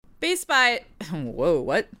Base by... Whoa,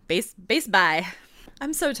 what? Base by...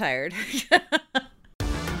 I'm so tired. Hey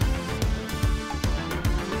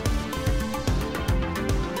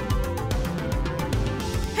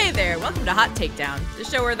there, welcome to Hot Takedown, the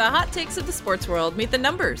show where the hot takes of the sports world meet the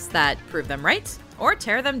numbers that prove them right or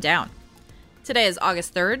tear them down. Today is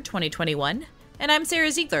August 3rd, 2021, and I'm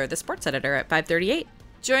Sarah Ziegler, the sports editor at 538.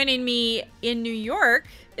 Joining me in New York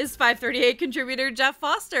is 538 contributor Jeff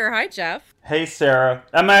Foster. Hi, Jeff. Hey, Sarah.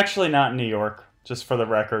 I'm actually not in New York, just for the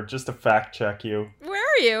record, just to fact check you. Where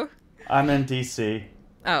are you? I'm in D.C.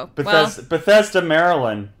 Oh, Bethesda,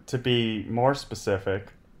 Maryland, to be more specific.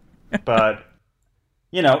 But...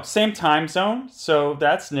 You know, same time zone, so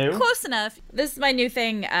that's new. Close enough. This is my new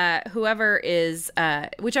thing. Whichever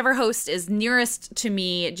host is nearest to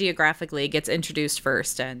me geographically gets introduced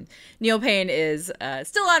first. And Neil Payne is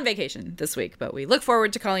still on vacation this week, but we look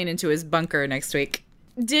forward to calling into his bunker next week.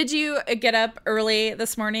 Did you get up early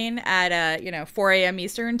this morning at 4 a.m.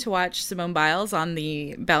 Eastern to watch Simone Biles on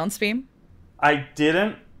the balance beam? I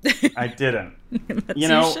didn't. I didn't.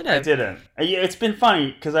 I didn't. It's been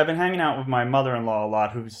funny because I've been hanging out with my mother-in-law a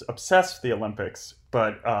lot, who's obsessed with the Olympics.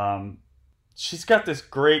 But she's got this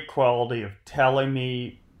great quality of telling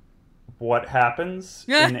me what happens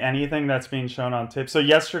in anything that's being shown on tape. So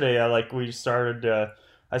yesterday, I started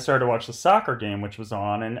to watch the soccer game, which was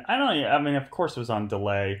on, and of course it was on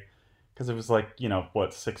delay because it was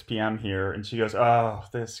 6 p.m. here, and she goes, "Oh,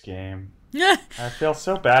 this game. I feel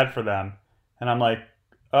so bad for them," and I'm like,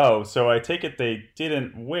 oh, so I take it they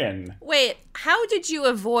didn't win. Wait, how did you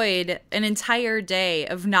avoid an entire day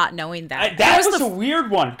of not knowing that? That was a weird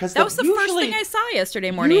one. That was the first thing I saw yesterday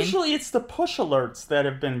morning. Usually it's the push alerts that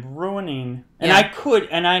have been ruining. And I could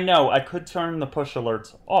turn the push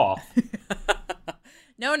alerts off.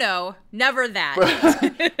 No, never that.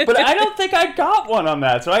 But I don't think I got one on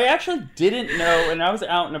that. So I actually didn't know, and I was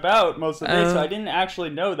out and about most of the day, so I didn't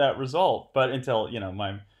actually know that result. But until,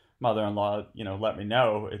 my mother-in-law, let me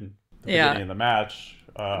know in the beginning of the match.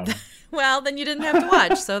 Well, then you didn't have to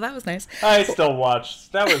watch, so that was nice. I still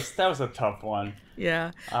watched. That was a tough one.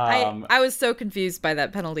 Yeah. I was so confused by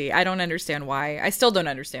that penalty. I don't understand why. I still don't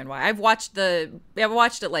understand why. I've watched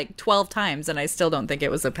it like 12 times, and I still don't think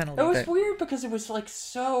it was a penalty. It was weird because it was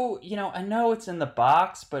so, I know it's in the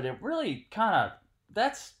box, but it really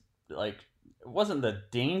it wasn't the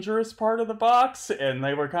dangerous part of the box, and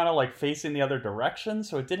they were kind of facing the other direction,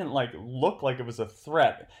 so it didn't look like it was a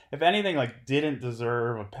threat. If anything, didn't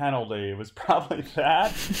deserve a penalty, it was probably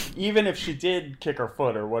that, even if she did kick her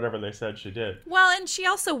foot or whatever they said she did. Well, and she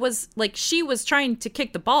also was she was trying to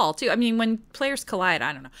kick the ball too. I mean, when players collide,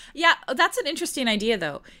 I don't know. Yeah, that's an interesting idea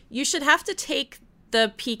though. You should have to take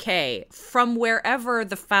the PK from wherever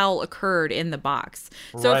the foul occurred in the box.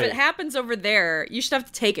 So if it happens over there, you should have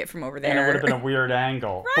to take it from over there. And it would have been a weird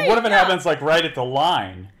angle. Right, but what if it happens right at the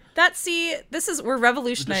line? We're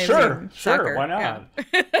revolutionizing soccer. Sure, why not?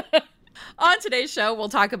 Yeah. On today's show, we'll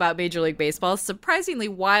talk about Major League Baseball's surprisingly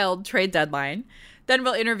wild trade deadline. Then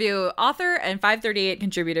we'll interview author and 538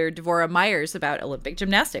 contributor Devorah Myers about Olympic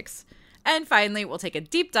gymnastics. And finally, we'll take a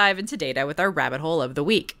deep dive into data with our rabbit hole of the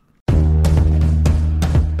week.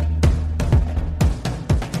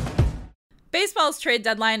 Baseball's trade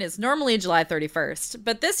deadline is normally July 31st,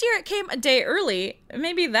 but this year it came a day early.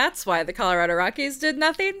 Maybe that's why the Colorado Rockies did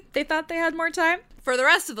nothing. They thought they had more time. For the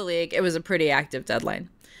rest of the league, it was a pretty active deadline.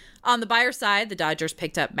 On the buyer side, the Dodgers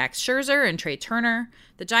picked up Max Scherzer and Trey Turner.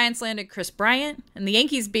 The Giants landed Chris Bryant, and the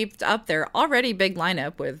Yankees beefed up their already big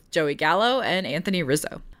lineup with Joey Gallo and Anthony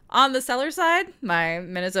Rizzo. On the seller side, my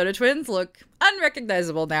Minnesota Twins look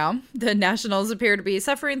unrecognizable now. The Nationals appear to be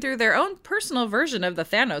suffering through their own personal version of the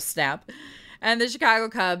Thanos snap. And the Chicago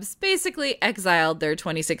Cubs basically exiled their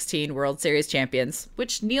 2016 World Series champions,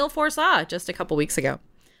 which Neil foresaw just a couple weeks ago.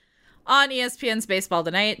 On ESPN's Baseball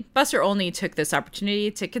Tonight, Buster Olney took this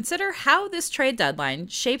opportunity to consider how this trade deadline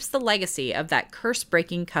shapes the legacy of that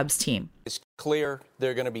curse-breaking Cubs team. It's clear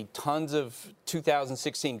there are going to be tons of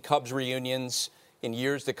 2016 Cubs reunions in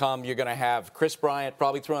years to come. You're going to have Chris Bryant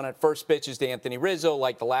probably throwing out first pitches to Anthony Rizzo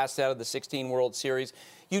like the last out of the 16 World Series.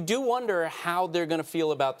 You do wonder how they're going to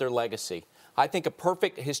feel about their legacy. I think a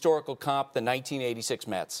perfect historical comp, the 1986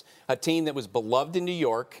 Mets, a team that was beloved in New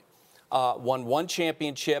York, won one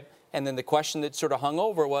championship, and then the question that sort of hung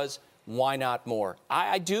over was, why not more?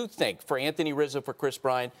 I do think for Anthony Rizzo, for Chris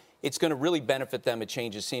Bryant, it's going to really benefit them a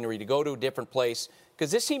change of scenery to go to a different place,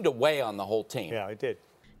 because this seemed to weigh on the whole team. Yeah, it did.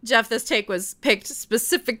 Jeff, this take was picked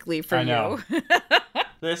specifically for you.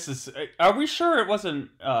 This is. Are we sure it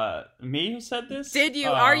wasn't me who said this? Did you?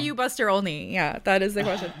 Are you Buster Olney? Yeah, that is the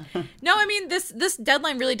question. No, I mean this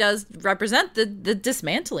deadline really does represent the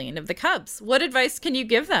dismantling of the Cubs. What advice can you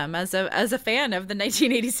give them as a fan of the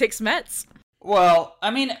 1986 Mets? Well,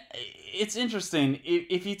 I mean, it's interesting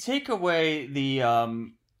if you take away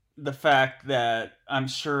the fact that I'm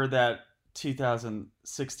sure that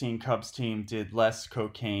 2016 Cubs team did less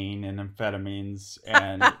cocaine and amphetamines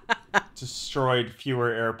and destroyed fewer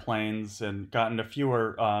airplanes and got into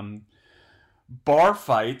fewer bar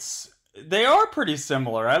fights. They are pretty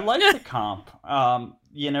similar. I like the comp.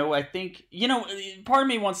 I think, part of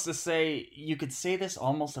me wants to say you could say this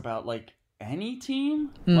almost about like any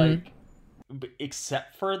team, like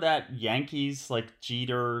except for that Yankees, like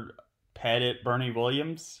Jeter, Pettit, Bernie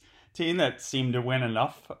Williams team that seemed to win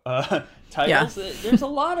enough titles. Yeah. There's a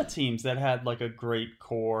lot of teams that had like a great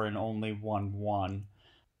core and only won.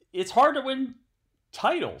 It's hard to win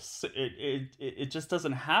titles. It just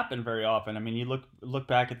doesn't happen very often. I mean, you look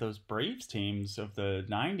back at those Braves teams of the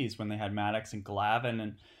 90s when they had Maddox and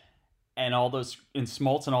Glavine and all those, and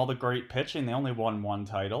Smoltz and all the great pitching. They only won one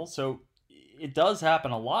title. So it does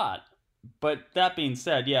happen a lot. But that being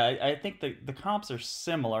said, yeah, I think the comps are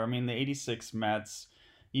similar. I mean, the 86 Mets,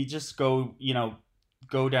 you just go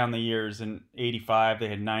down the years. In 85, they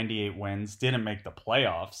had 98 wins, didn't make the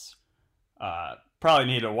playoffs. Probably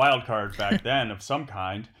needed a wild card back then of some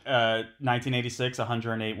kind. 1986,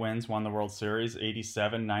 108 wins, won the World Series.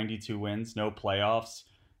 87, 92 wins, no playoffs.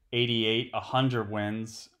 88, 100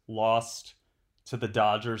 wins, lost to the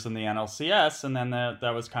Dodgers in the NLCS, and then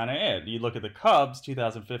that was kind of it. You look at the Cubs,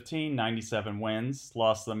 2015, 97 wins,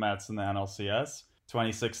 lost to the Mets in the NLCS.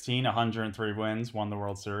 2016, 103 wins, won the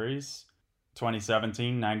World Series.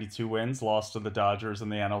 2017, 92 wins, lost to the Dodgers in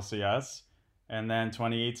the NLCS. And then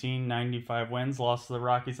 2018, 95 wins, lost to the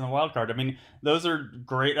Rockies in the wild card. I mean, those are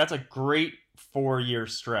great. That's a great 4-year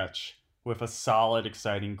stretch with a solid,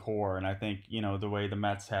 exciting core. And I think, the way the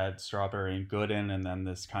Mets had Strawberry and Gooden, and then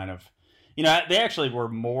this kind of, they actually were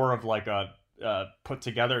more of like a put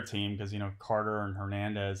together team because, Carter and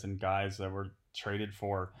Hernandez and guys that were traded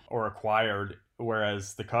for or acquired,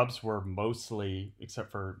 whereas the Cubs were mostly,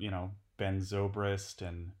 except for, Ben Zobrist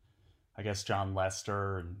and I guess John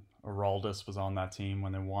Lester and Aroldis was on that team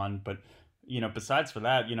when they won. But, besides for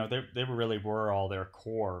that, they really were all their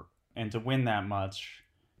core. And to win that much,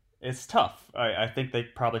 it's tough. I think they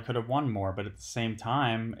probably could have won more. But at the same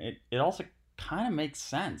time, it also kind of makes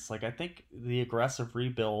sense. Like, I think the aggressive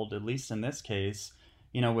rebuild, at least in this case,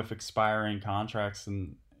 with expiring contracts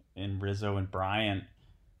in Rizzo and Bryant,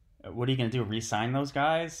 what are you going to do? Re-sign those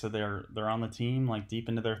guys so they're on the team like deep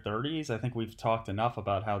into their 30s? I think we've talked enough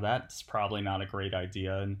about how that's probably not a great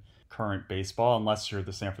idea in current baseball, unless you're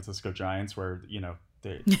the San Francisco Giants, where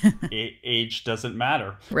the age doesn't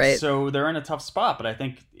matter. Right. So they're in a tough spot. But I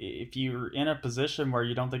think if you're in a position where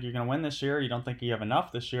you don't think you're going to win this year, you don't think you have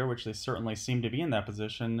enough this year, which they certainly seem to be in that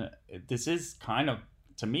position, this is kind of,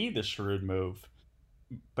 to me, the shrewd move.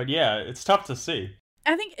 But yeah, it's tough to see.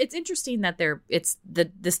 I think it's interesting that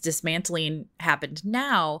this dismantling happened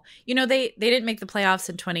now. They didn't make the playoffs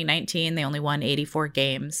in 2019. They only won 84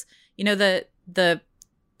 games. The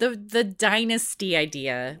dynasty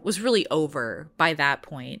idea was really over by that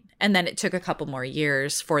point. And then it took a couple more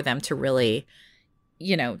years for them to really,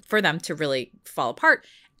 fall apart.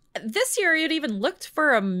 This year, it even looked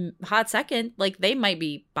for a hot second like they might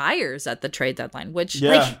be buyers at the trade deadline, which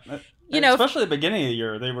especially at the beginning of the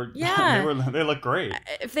year, they look great.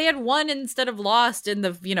 If they had won instead of lost in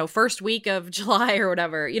the first week of July or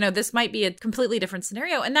whatever, this might be a completely different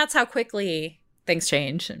scenario. And that's how quickly things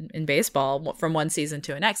change in baseball from one season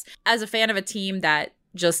to the next. As a fan of a team that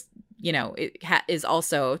just is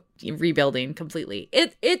also rebuilding completely,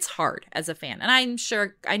 it's hard as a fan. And I'm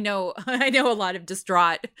sure I know a lot of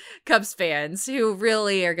distraught Cubs fans who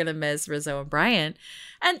really are gonna miss Rizzo and Bryant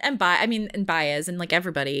and Baez and like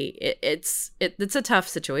everybody. It's a tough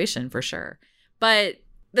situation for sure, but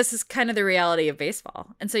this is kind of the reality of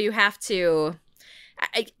baseball. And so you have to,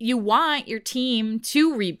 you want your team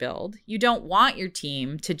to rebuild. You don't want your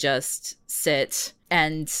team to just sit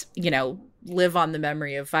and live on the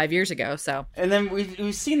memory of 5 years ago. So, and then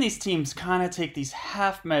we've seen these teams kind of take these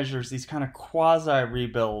half measures, these kind of quasi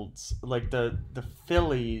rebuilds, like the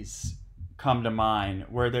Phillies come to mind,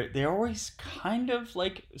 where they're always kind of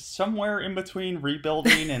like somewhere in between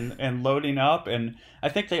rebuilding and loading up, and I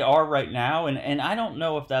think they are right now. And I don't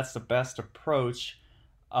know if that's the best approach.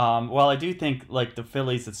 Well, I do think like the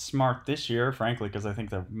Phillies, it's smart this year, frankly, because I think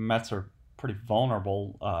the Mets are pretty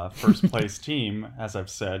vulnerable first place team, as I've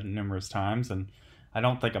said numerous times, and I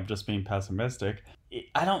don't think I'm just being pessimistic.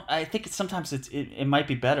 I think sometimes it might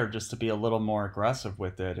be better just to be a little more aggressive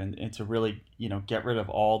with it and to really, get rid of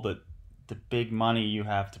all the big money you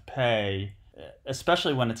have to pay,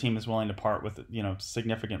 especially when a team is willing to part with,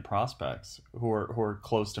 significant prospects who are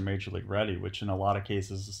close to major league ready, which in a lot of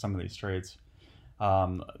cases, some of these trades,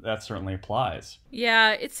 that certainly applies.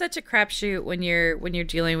 Yeah, it's such a crapshoot when you're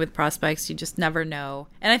dealing with prospects. You just never know.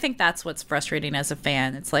 And I think that's what's frustrating as a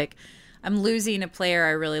fan. It's like, I'm losing a player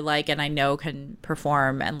I really like and I know can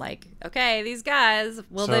perform, and like, okay, these guys,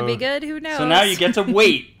 will they be good? Who knows? So now you get to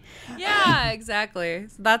wait. Yeah, exactly.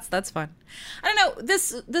 So that's fun. I don't know.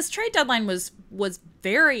 This trade deadline was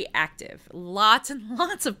very active. Lots and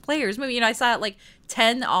lots of players. Maybe, I saw like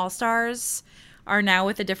 10 All-Stars are now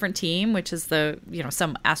with a different team, which is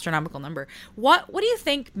some astronomical number. What do you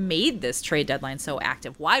think made this trade deadline so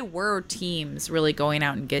active? Why were teams really going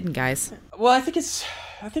out and getting guys? Well, I think it's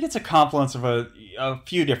a confluence of a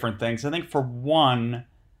few different things. I think for one,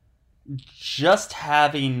 just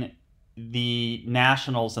having the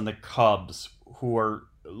Nationals and the Cubs, who are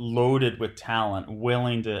loaded with talent,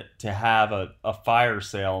 willing to have a fire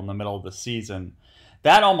sale in the middle of the season,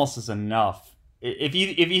 that almost is enough. If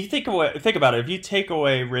you think about it, if you take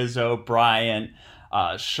away Rizzo, Bryant,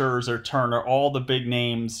 Scherzer, Turner, all the big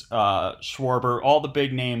names, Schwarber, all the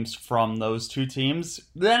big names from those two teams,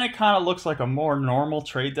 then it kind of looks like a more normal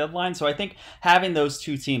trade deadline. So I think having those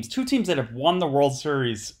two teams that have won the World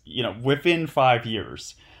Series, within 5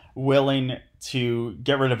 years, willing to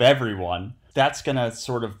get rid of everyone, that's going to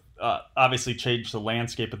sort of obviously change the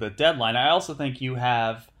landscape of the deadline. I also think you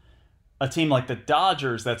have a team like the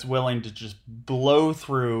Dodgers that's willing to just blow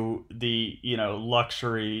through the,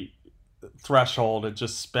 luxury threshold and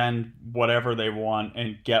just spend whatever they want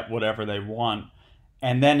and get whatever they want.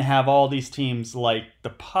 And then have all these teams like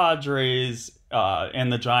the Padres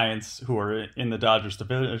and the Giants, who are in the Dodgers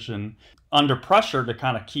division, under pressure to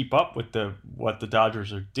kind of keep up with what the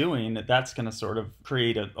Dodgers are doing. That's going to sort of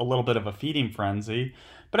create a little bit of a feeding frenzy.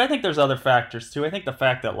 But I think there's other factors too. I think the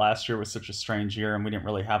fact that last year was such a strange year and we didn't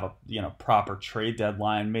really have a proper trade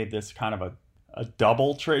deadline made this kind of a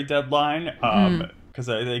double trade deadline. Because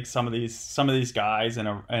I think some of these guys in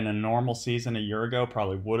a normal season a year ago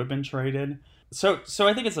probably would have been traded. So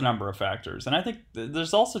I think it's a number of factors, and I think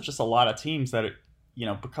there's also just a lot of teams that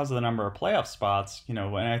because of the number of playoff spots, and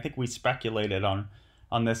I think we speculated on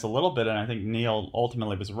this a little bit, and I think Neil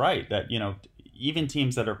ultimately was right that even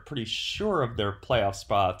teams that are pretty sure of their playoff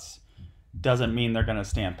spots doesn't mean they're going to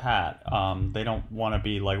stand pat. They don't want to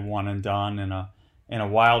be like one and done in a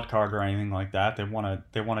wild card or anything like that. They want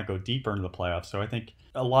to go deeper into the playoffs. So I think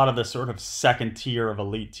a lot of the sort of second tier of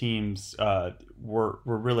elite teams were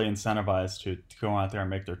really incentivized to go out there and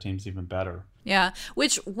make their teams even better. Yeah.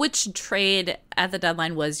 Which trade at the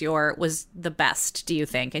deadline was the best, do you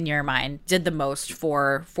think, in your mind? Did the most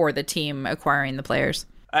for the team acquiring the players?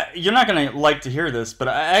 You're not going to like to hear this, but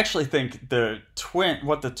I actually think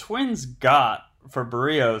what the Twins got for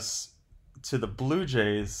Barrios to the Blue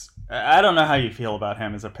Jays, I don't know how you feel about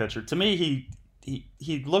him as a pitcher. To me,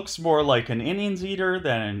 he looks more like an innings eater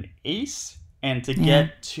than an ace, and to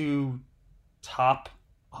get to top,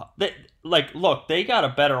 look, they got a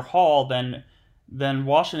better haul than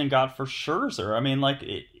Washington got for Scherzer. I mean,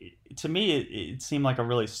 to me, it seemed like a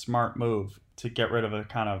really smart move to get rid of a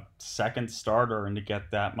kind of second starter and to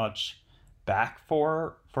get that much back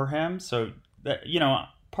for him. So that,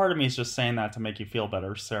 part of me is just saying that to make you feel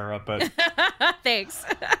better, Sarah, but thanks.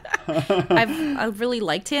 I've really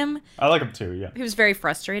liked him. I like him too. Yeah. He was very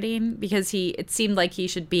frustrating because it seemed like he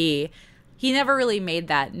never really made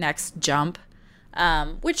that next jump.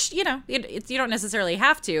 Which, you don't necessarily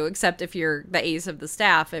have to, except if you're the ace of the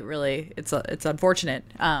staff, it's unfortunate.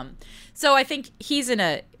 So I think he's in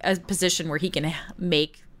a position where he can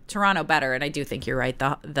make Toronto better. And I do think you're right.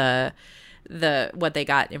 The what they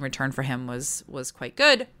got in return for him was quite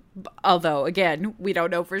good. Although, again, we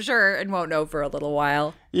don't know for sure and won't know for a little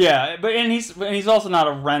while. Yeah, and he's also not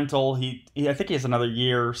a rental. I think he has another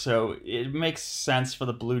year, so it makes sense for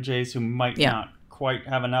the Blue Jays, who might not quite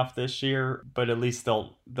have enough this year, but at least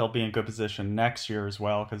they'll be in good position next year as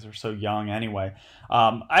well because they're so young anyway.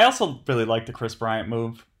 I also really like the Chris Bryant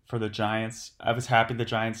move for the Giants. I was happy the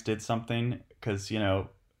Giants did something because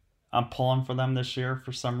I'm pulling for them this year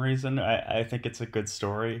for some reason. I think it's a good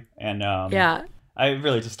story, and I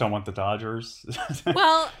really just don't want the Dodgers.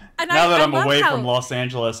 Well, and now that I'm away from Los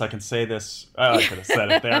Angeles, I can say this. I could have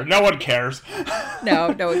said it there. No one cares. No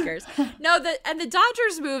one cares. No, the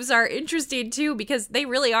Dodgers moves are interesting too because they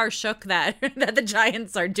really are shook that the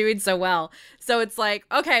Giants are doing so well. So it's like,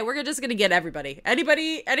 okay, we're just gonna get everybody.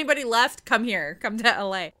 Anybody left? Come here. Come to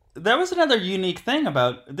LA. that was another unique thing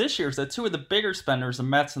about this year is that two of the bigger spenders, the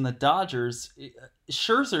Mets and the Dodgers,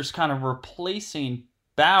 Scherzer's kind of replacing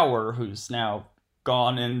Bauer, who's now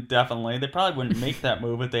gone indefinitely. They probably wouldn't make that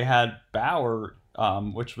move if they had Bauer,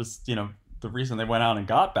 which was, the reason they went out and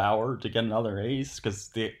got Bauer to get another ace, because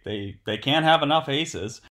they can't have enough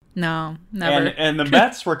aces. No, never. And the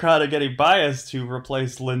Mets were kind of getting Biles to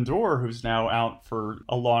replace Lindor, who's now out for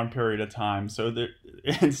a long period of time. So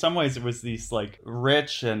in some ways, it was these like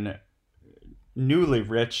rich and newly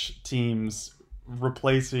rich teams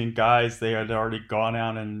replacing guys they had already gone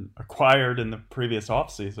out and acquired in the previous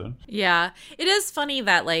offseason. Yeah, it is funny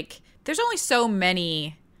that like there's only so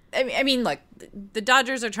many. I mean, look, the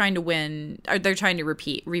Dodgers are trying to win, or they're trying to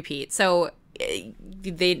repeat. So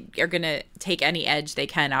they are going to take any edge they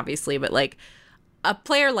can, obviously. But like a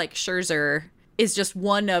player like Scherzer is just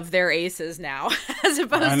one of their aces now, as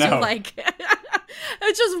opposed to like,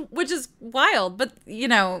 which is wild. But,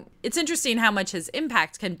 it's interesting how much his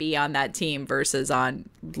impact can be on that team versus on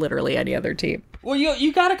literally any other team. Well,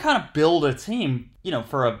 you got to kind of build a team,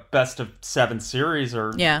 for a best of 7 series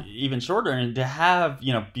or even shorter. And to have,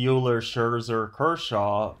 Buehler, Scherzer,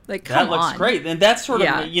 Kershaw, like, that looks great. And that's sort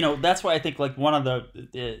of, that's why I think like one of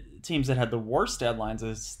the teams that had the worst deadlines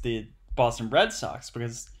is the Boston Red Sox,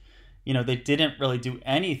 because, they didn't really do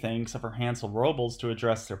anything except for Hansel Robles to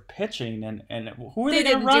address their pitching. And who are they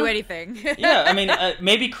going to run? They didn't do anything. Yeah, I mean,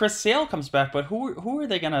 maybe Chris Sale comes back, but who are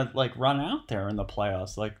they going to like run out there in the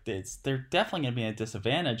playoffs? Like, they're definitely going to be at a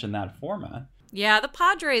disadvantage in that format. Yeah, the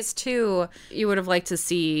Padres, too, you would have liked to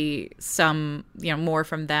see some, more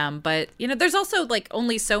from them. But, there's also, like,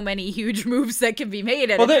 only so many huge moves that can be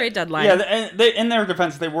made at a trade deadline. Yeah, and in their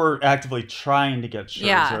defense, they were actively trying to get Scherzer.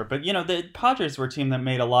 Yeah. But, the Padres were a team that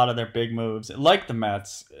made a lot of their big moves, like the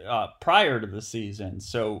Mets, prior to the season.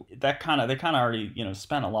 So they kind of already,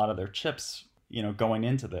 spent a lot of their chips, going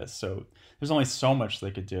into this. So there's only so much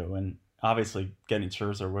they could do. And obviously, getting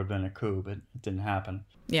Scherzer would have been a coup, but it didn't happen.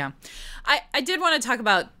 Yeah. I did want to talk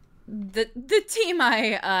about the team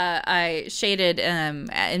I shaded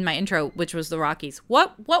in my intro, which was the Rockies.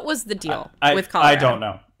 What was the deal with Colorado? I don't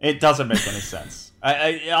know. It doesn't make any sense.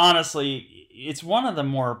 I honestly, it's one of the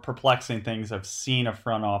more perplexing things I've seen a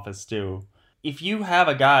front office do. If you have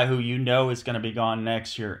a guy who is going to be gone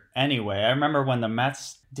next year anyway, I remember when the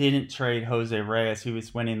Mets didn't trade Jose Reyes, who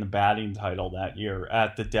was winning the batting title that year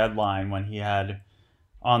at the deadline when he had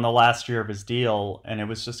on the last year of his deal, and it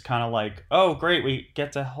was just kind of like, oh, great, we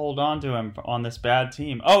get to hold on to him on this bad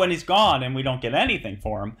team. Oh, and he's gone, and we don't get anything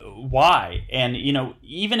for him. Why? And,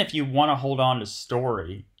 even if you want to hold on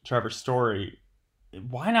to Trevor Story,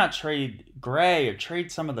 why not trade Gray or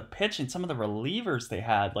trade some of the pitching, some of the relievers they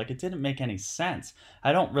had? Like, it didn't make any sense.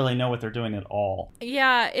 I don't really know what they're doing at all.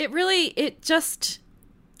 Yeah, I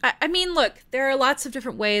mean, look, there are lots of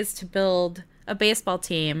different ways to build a baseball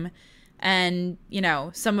team. And,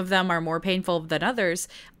 some of them are more painful than others.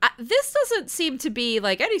 This doesn't seem to be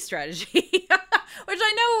like any strategy, which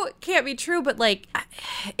I know can't be true. But like,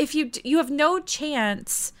 if you have no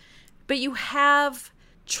chance, but you have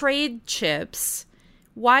trade chips,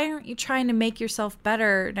 why aren't you trying to make yourself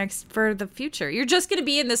better for the future? You're just going to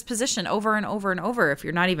be in this position over and over and over if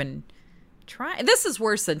you're not even trying. This is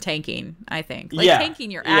worse than tanking, I think.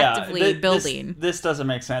 Tanking, you're actively building. This doesn't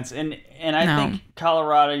make sense. And I think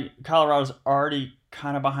Colorado's already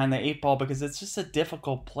kind of behind the 8 ball because it's just a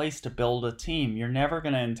difficult place to build a team. You're never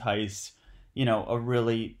going to entice, a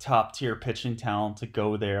really top tier pitching talent to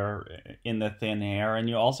go there in the thin air. And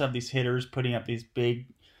you also have these hitters putting up these big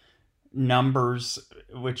numbers,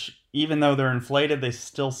 which even though they're inflated, they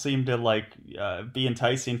still seem to be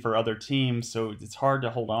enticing for other teams. So it's hard to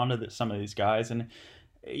hold on to some of these guys. And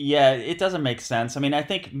yeah, it doesn't make sense. I mean, I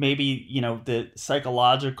think maybe, the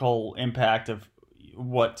psychological impact of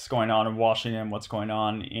what's going on in Washington, what's going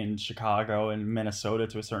on in Chicago and Minnesota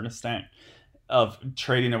to a certain extent of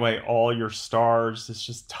trading away all your stars is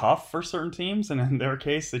just tough for certain teams. And in their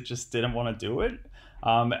case, they just didn't want to do it.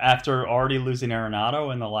 After already losing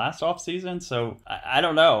Arenado in the last offseason. So I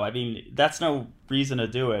don't know. I mean, that's no reason to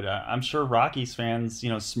do it. I'm sure Rockies fans,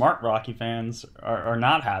 smart Rocky fans are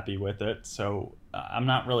not happy with it. So I'm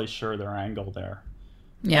not really sure their angle there.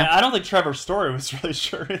 Yeah. And I don't think Trevor Story was really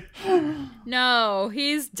sure. No,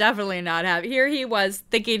 he's definitely not happy. Here he was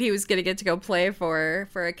thinking he was going to get to go play for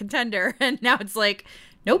a contender. And now it's like,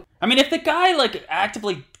 nope. I mean, if the guy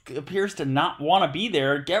actively appears to not want to be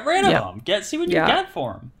there, get rid of him. See what you get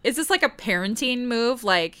for him. Is this like a parenting move?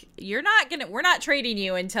 Like, we're not trading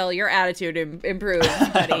you until your attitude improves,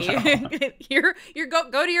 buddy. you're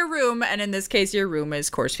go to your room, and in this case, your room is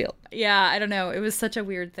Coors Field. Yeah, I don't know. It was such a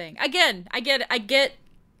weird thing. Again, I get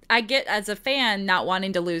I get as a fan not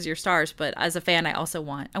wanting to lose your stars, but as a fan, I also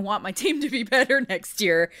want my team to be better next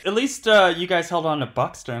year. At least you guys held on to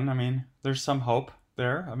Buxton. I mean, there's some hope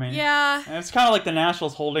there. I mean, yeah. And it's kind of like the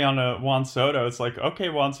Nationals holding on to Juan Soto. It's like, okay,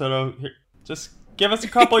 Juan Soto, here, just give us a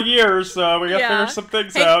couple years. We got to figure some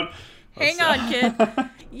things out. Hang on, kid.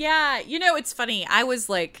 Yeah, it's funny. I was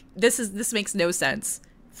like, this makes no sense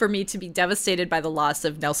for me to be devastated by the loss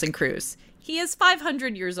of Nelson Cruz. He is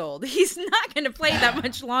 500 years old. He's not going to play that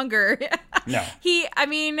much longer. No.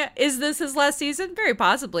 Is this his last season? Very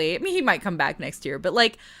possibly. I mean, he might come back next year, but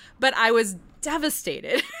I was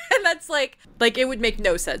devastated. And that's like it would make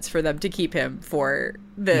no sense for them to keep him for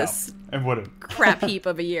this it wouldn't. crap heap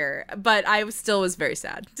of a year. But I still was very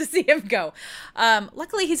sad to see him go.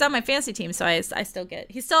 Luckily, he's on my fantasy team, so I still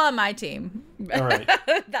he's still on my team. All right.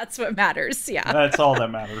 That's what matters. Yeah. That's all that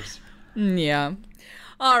matters. Yeah.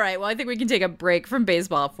 All right. Well, I think we can take a break from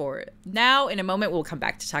baseball for it. Now, in a moment, we'll come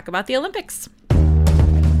back to talk about the Olympics.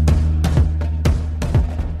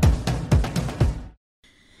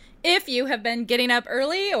 If you have been getting up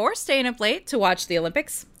early or staying up late to watch the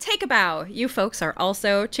Olympics, take a bow. You folks are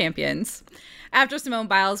also champions. After Simone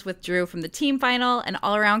Biles withdrew from the team final and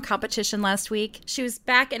all-around competition last week, she was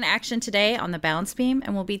back in action today on the balance beam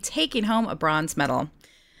and will be taking home a bronze medal.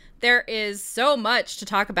 There is so much to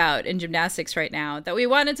talk about in gymnastics right now that we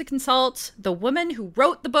wanted to consult the woman who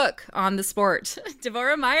wrote the book on the sport,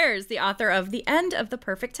 Devorah Myers, the author of The End of the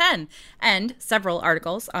Perfect 10, and several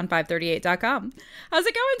articles on 538.com. How's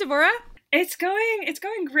it going, Devorah? It's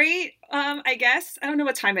going great. I guess. I don't know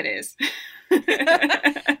what time it is.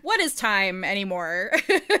 What is time anymore?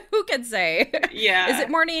 Who can say? Yeah. Is it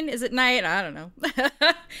morning? Is it night? I don't know.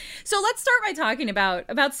 So let's start by talking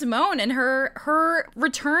about Simone and her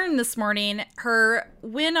return this morning, her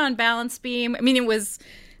win on balance beam. I mean, it was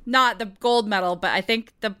not the gold medal, but I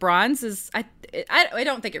think the bronze is, I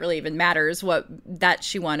don't think it really even matters that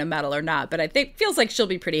she won a medal or not, but I think feels like she'll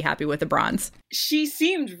be pretty happy with the bronze. She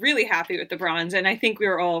seemed really happy with the bronze, and I think we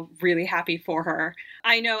were all really happy for her.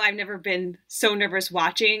 I know I've never been so nervous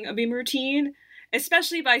watching a beam routine,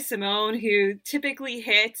 especially by Simone, who typically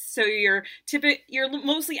hits, so you're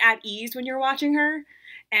mostly at ease when you're watching her.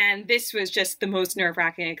 And this was just the most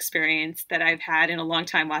nerve-wracking experience that I've had in a long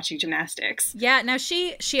time watching gymnastics. Yeah, now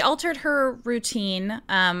she altered her routine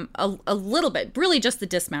a little bit, really just the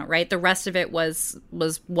dismount, right? The rest of it was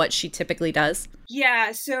what she typically does.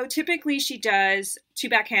 Yeah, so typically she does 2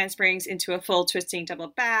 back handsprings into a full twisting double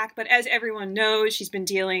back. But as everyone knows, she's been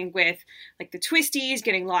dealing with like the twisties,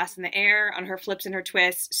 getting lost in the air on her flips and her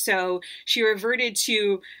twists. So she reverted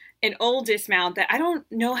to an old dismount that I don't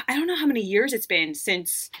know how many years it's been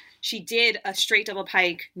since she did a straight double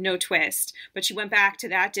pike, no twist, but she went back to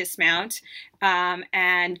that dismount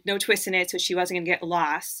and no twist in it, so she wasn't going to get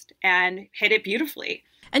lost, and hit it beautifully.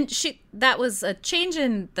 And that was a change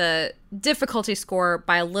in the difficulty score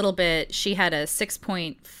by a little bit. She had a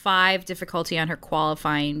 6.5 difficulty on her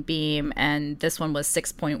qualifying beam, and this one was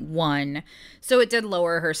 6.1. So it did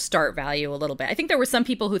lower her start value a little bit. I think there were some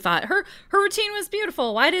people who thought her routine was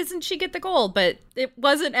beautiful. Why doesn't she get the gold? But it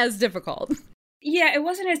wasn't as difficult. Yeah, it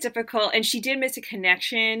wasn't as difficult, and she did miss a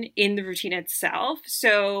connection in the routine itself.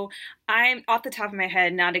 So I'm, off the top of my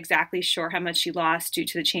head, not exactly sure how much she lost due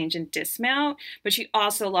to the change in dismount, but she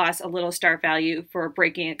also lost a little start value for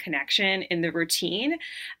breaking a connection in the routine.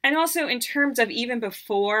 And also in terms of even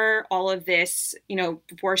before all of this,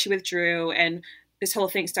 before she withdrew and this whole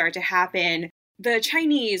thing started to happen, the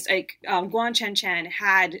Chinese, like Guan Chen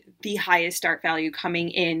had the highest start value coming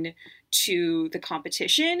in to the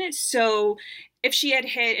competition. So if she had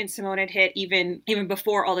hit and Simone had hit even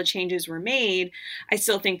before all the changes were made, I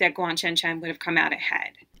still think that Guan Chen would have come out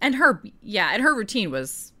ahead. And her routine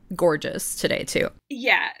was gorgeous today too.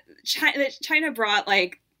 Yeah, China brought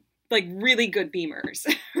like really good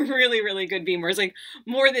beamers, really, really good beamers, like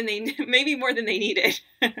maybe more than they needed.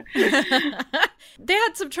 They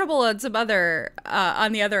had some trouble on some other,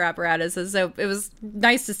 on the other apparatuses, so it was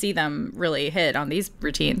nice to see them really hit on these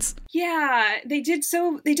routines. Yeah, they did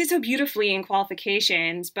so beautifully in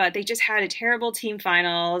qualifications, but they just had a terrible team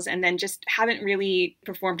finals and then just haven't really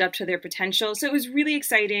performed up to their potential. So it was really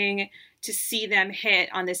exciting to see them hit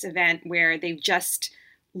on this event where they've just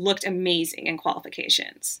looked amazing in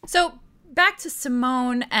qualifications. So back to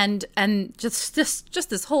Simone and just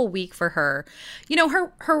this whole week for her.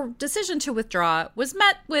 Her decision to withdraw was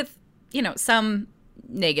met with, some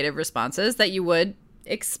negative responses that you would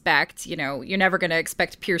expect. You're never going to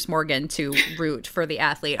expect Piers Morgan to root for the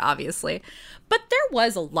athlete, obviously. But there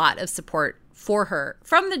was a lot of support for her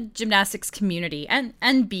from the gymnastics community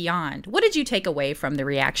and beyond. What did you take away from the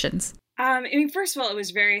reactions? I mean, first of all, it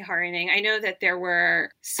was very heartening. I know that there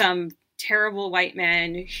were some terrible white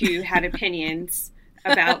men who had opinions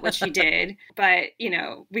about what she did, but,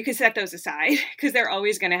 we could set those aside because they're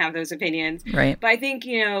always going to have those opinions. Right. But I think,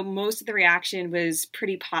 most of the reaction was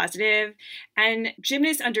pretty positive, and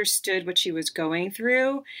gymnasts understood what she was going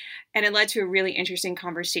through. And it led to a really interesting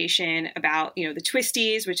conversation about, the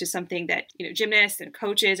twisties, which is something that, gymnasts and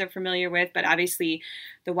coaches are familiar with. But obviously,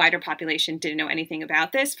 the wider population didn't know anything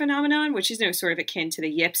about this phenomenon, which is, sort of akin to the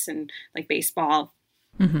yips and like baseball.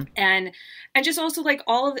 Mm-hmm. And just also like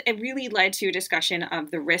all of it really led to a discussion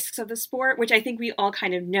of the risks of the sport, which I think we all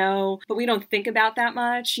kind of know, but we don't think about that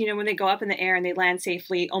much. When they go up in the air and they land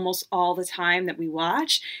safely almost all the time that we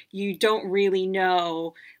watch, you don't really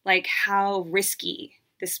know like how risky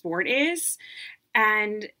the sport is.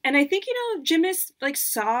 And I think, gymnasts like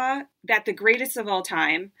saw that the greatest of all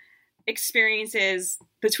time experiences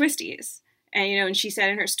the twisties. And, and she said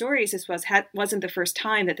in her stories, this wasn't the first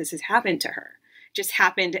time that this has happened to her. It just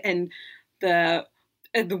happened in the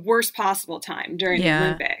worst possible time during the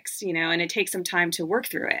Olympics, and it takes some time to work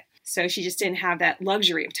through it. So she just didn't have that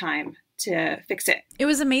luxury of time to fix it. It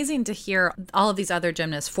was amazing to hear all of these other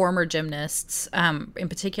gymnasts, former gymnasts in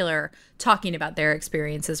particular, talking about their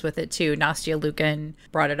experiences with it too. Nastya Lukin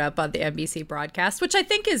brought it up on the NBC broadcast, which I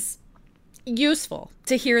think is useful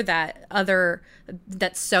to hear that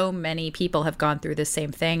so many people have gone through the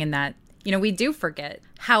same thing, and that, we do forget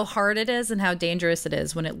how hard it is and how dangerous it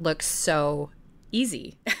is when it looks so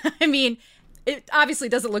easy. I mean, it obviously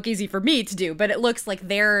doesn't look easy for me to do, but it looks like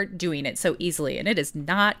they're doing it so easily, and it is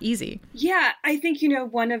not easy. Yeah, I think,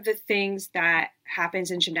 one of the things that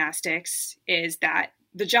happens in gymnastics is that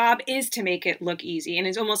the job is to make it look easy, and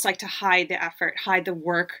it's almost like to hide the effort, hide the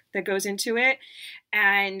work that goes into it.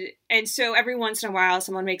 And so every once in a while,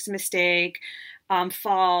 someone makes a mistake,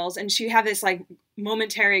 falls, and you have this like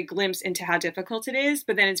momentary glimpse into how difficult it is,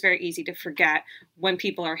 but then it's very easy to forget when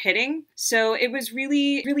people are hitting. So it was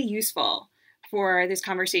really, really useful for this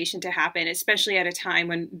conversation to happen, especially at a time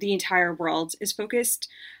when the entire world is focused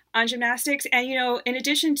on gymnastics. And, in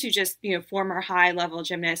addition to just, former high-level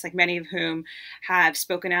gymnasts, like many of whom have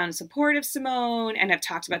spoken out in support of Simone and have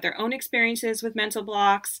talked about their own experiences with mental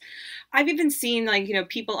blocks, I've even seen, like,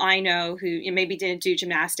 people I know who maybe didn't do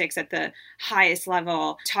gymnastics at the highest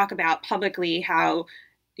level talk about publicly how,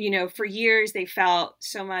 for years they felt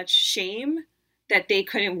so much shame that they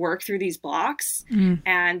couldn't work through these blocks,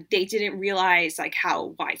 and they didn't realize, like,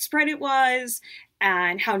 how widespread it was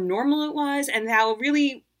and how normal it was, and how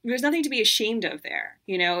really there's nothing to be ashamed of there.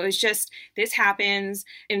 It was just, this happens.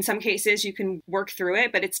 In some cases you can work through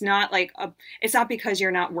it, but it's not like it's not because you're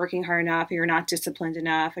not working hard enough or you're not disciplined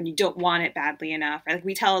enough and you don't want it badly enough. Like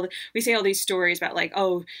we say all these stories about like,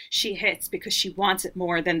 oh, she hits because she wants it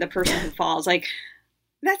more than the person who falls. Like,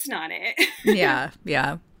 that's not it. Yeah.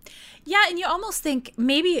 And you almost think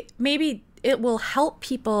maybe it will help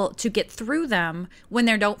people to get through them when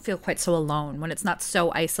they don't feel quite so alone, when it's not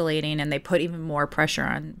so isolating and they put even more pressure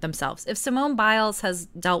on themselves. If Simone Biles has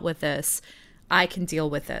dealt with this, I can deal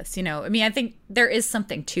with this. I think there is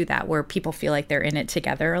something to that where people feel like they're in it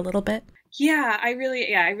together a little bit. Yeah, I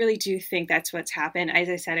really do think that's what's happened. As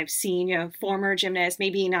I said, I've seen, former gymnasts,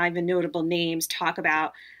 maybe not even notable names, talk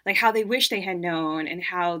about like how they wish they had known and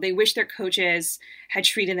how they wish their coaches had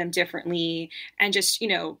treated them differently, and just,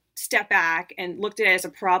 step back and looked at it as a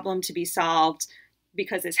problem to be solved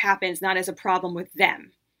because this happens, not as a problem with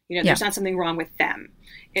them. There's not something wrong with them.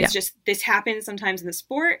 It's just, this happens sometimes in the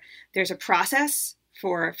sport. There's a process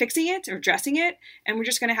for fixing it or addressing it, and we're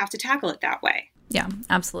just going to have to tackle it that way. Yeah,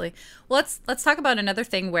 absolutely. Well, let's talk about another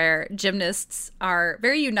thing where gymnasts are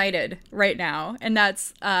very united right now, and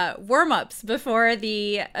that's warm-ups before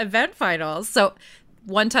the event finals. So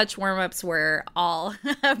one-touch warm-ups were all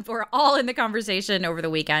in the conversation over the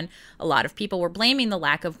weekend. A lot of people were blaming the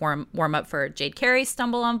lack of warm-up for Jade Carey's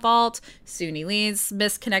stumble on vault, Suni Lee's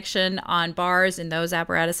misconnection on bars in those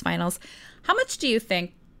apparatus finals. How much do you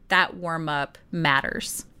think that warm-up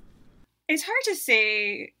matters? It's hard to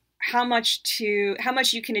say how much you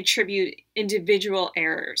can attribute individual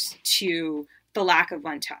errors to the lack of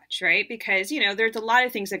one touch, right? Because, there's a lot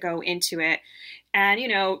of things that go into it. And,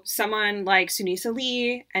 someone like Sunisa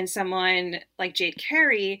Lee and someone like Jade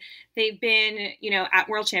Carey, they've been, at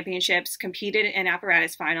World Championships, competed in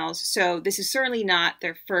apparatus finals. So this is certainly not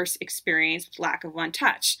their first experience with lack of one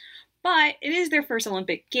touch. But it is their first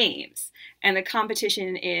Olympic Games. And the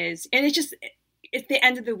competition is, and it's just, it's the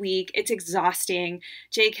end of the week. It's exhausting.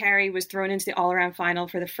 Jay Carey was thrown into the all-around final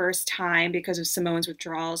for the first time because of Simone's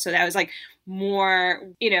withdrawal. So that was like more,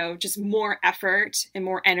 just more effort and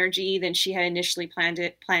more energy than she had initially planned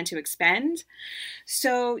to expend.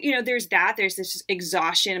 So, there's that. There's this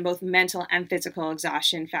exhaustion, both mental and physical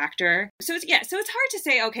exhaustion factor. So it's hard to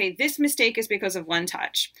say, okay, this mistake is because of one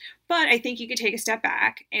touch. But I think you could take a step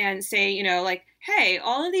back and say, hey,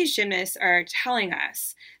 all of these gymnasts are telling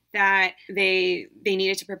us that they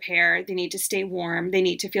needed to prepare, they need to stay warm, they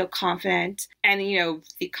need to feel confident. And,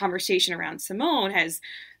 the conversation around Simone has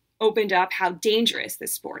opened up how dangerous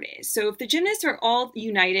this sport is. So if the gymnasts are all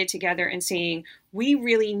united together and saying, we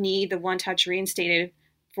really need the one touch reinstated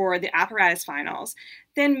for the apparatus finals,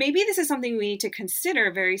 then maybe this is something we need to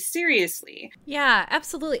consider very seriously. Yeah,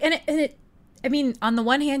 absolutely. And I mean, on the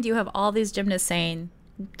one hand, you have all these gymnasts saying,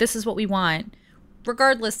 this is what we want,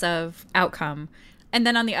 regardless of outcome. And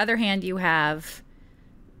then on the other hand, you have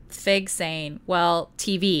FIG saying, well,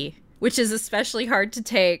 TV, which is especially hard to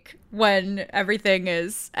take when everything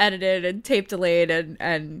is edited and tape delayed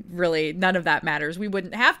and really none of that matters. We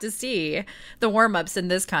wouldn't have to see the warm-ups in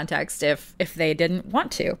this context if they didn't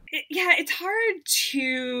want to. Yeah, it's hard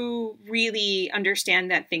to really understand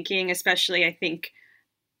that thinking, especially I think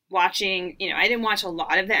watching, I didn't watch a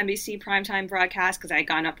lot of the NBC primetime broadcast because I had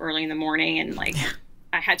gone up early in the morning and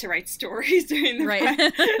I had to write stories during the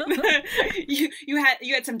right. You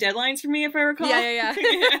had some deadlines for me, if I recall. Yeah.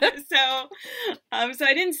 So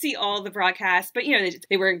I didn't see all the broadcasts, but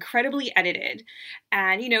they were incredibly edited,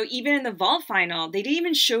 and even in the vault final, they didn't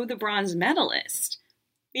even show the bronze medalist.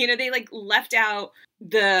 They left out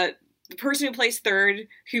the person who placed third,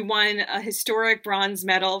 who won a historic bronze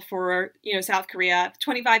medal for South Korea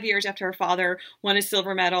 25 years after her father won a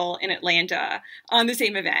silver medal in Atlanta on the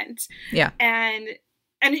same event. Yeah,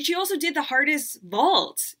 and she also did the hardest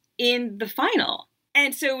vault in the final.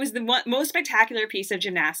 And so it was the most spectacular piece of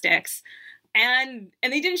gymnastics. And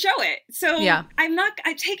they didn't show it. So yeah. I'm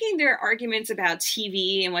taking their arguments about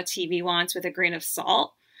TV and what TV wants with a grain of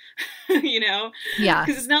salt, Yeah.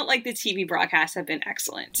 Because it's not like the TV broadcasts have been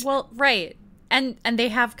excellent. Well, right. And they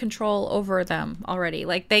have control over them already.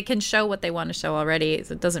 They can show what they want to show already.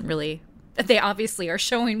 So it doesn't really, they obviously are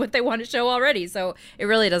showing what they want to show already. So it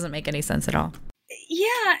really doesn't make any sense at all.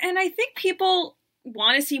 Yeah, and I think people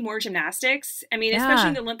want to see more gymnastics. I mean, especially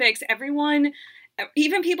in the Olympics, everyone,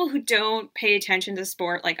 even people who don't pay attention to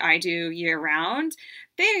sport like I do year round,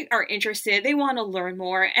 they are interested. They want to learn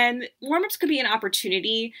more. And warm-ups could be an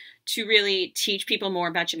opportunity to really teach people more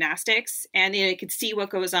about gymnastics. And they can see what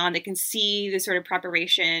goes on. They can see the sort of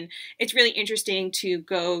preparation. It's really interesting to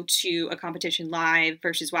go to a competition live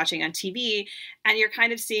versus watching on TV. And you're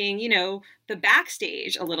kind of seeing, the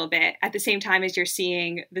backstage a little bit at the same time as you're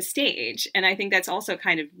seeing the stage. And I think that's also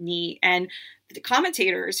kind of neat. And the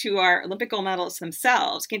commentators who are Olympic gold medalists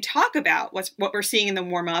themselves can talk about what we're seeing in the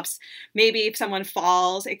warm-ups. Maybe if someone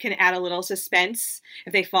falls, it can add a little suspense.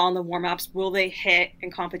 If they fall in the warm-ups, will they hit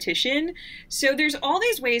in competition? So there's all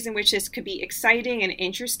these ways in which this could be exciting and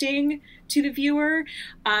interesting to the viewer,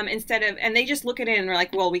 and they just look at it and they're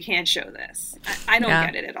like, well, we can't show this. I don't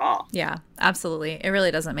get it at all. Yeah, absolutely. It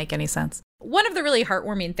really doesn't make any sense. One of the really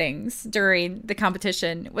heartwarming things during the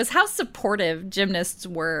competition was how supportive gymnasts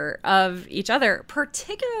were of each other,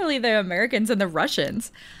 particularly the Americans and the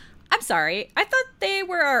Russians. I'm sorry, I thought they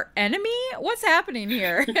were our enemy? What's happening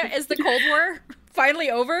here? Is the Cold War finally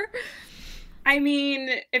over? I mean,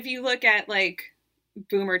 if you look at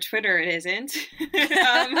Boomer Twitter, it isn't.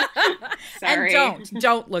 Sorry. And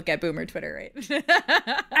don't look at Boomer Twitter, right?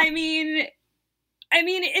 I mean,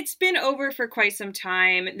 it's been over for quite some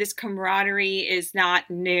time. This camaraderie is not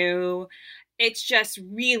new. It's just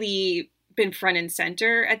really been front and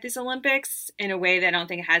center at this Olympics in a way that I don't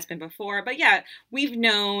think it has been before. But yeah, we've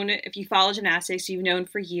known, if you follow gymnastics, you've known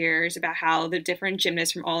for years about how the different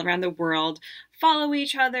gymnasts from all around the world follow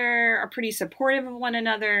each other, are pretty supportive of one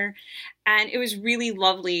another. And it was really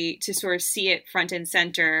lovely to sort of see it front and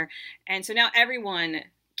center. And so now everyone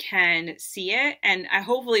can see it, and I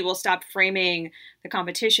hopefully will stop framing the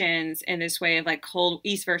competitions in this way of cold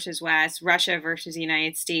East versus West, Russia versus the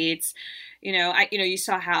United States. You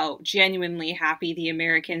saw how genuinely happy the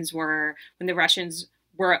Americans were when the Russians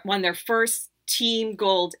won their first team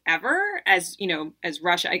gold ever, as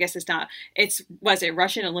Russia, I guess was it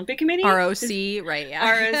Russian Olympic Committee? ROC, right, yeah.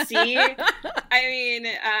 ROC. I mean,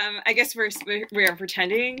 I guess we're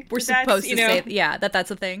pretending. We're supposed to say, yeah,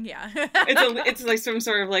 that's a thing, yeah. It's some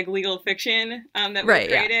sort of legal fiction that we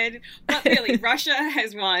created. Yeah. But really, Russia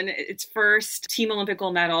has won its first team Olympic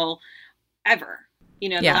gold medal ever. You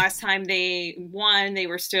know, the last time they won, it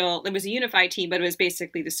was a unified team, but it was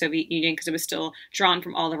basically the Soviet Union because it was still drawn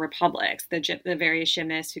from all the republics, the various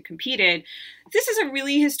gymnasts who competed. This is a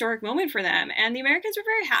really historic moment for them. And the Americans were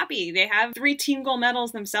very happy. They have 3 team gold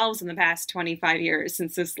medals themselves in the past 25 years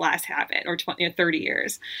since this last happened, or 30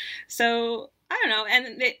 years. So I don't know.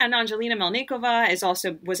 And Angelina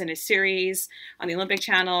Melnikova was in a series on the Olympic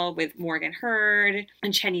Channel with Morgan Hurd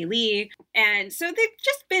and Chenny Lee. And so they've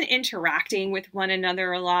just been interacting with one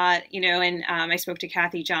another a lot, you know, and I spoke to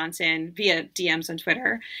Kathy Johnson via DMs on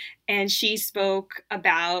Twitter, and she spoke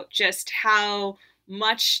about just how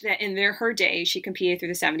much that in her day, she competed through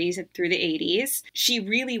the 70s and through the 80s. She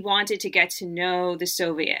really wanted to get to know the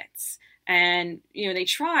Soviets. And, you know, they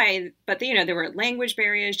tried, but, you know, there were language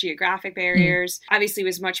barriers, geographic barriers. Obviously, it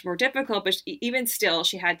was much more difficult. But even still,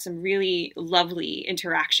 she had some really lovely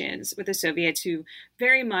interactions with the Soviets who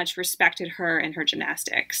very much respected her and her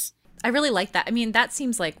gymnastics. I really like that. I mean, that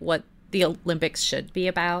seems like what the Olympics should be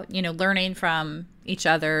about, you know, learning from each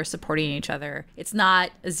other, supporting each other. It's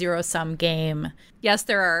not a zero-sum game. Yes,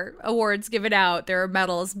 there are awards given out, there are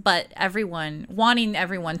medals, but wanting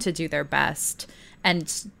everyone to do their best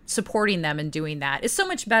and supporting them in doing that is so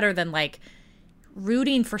much better than like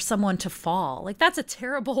rooting for someone to fall. Like that's a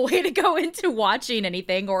terrible way to go into watching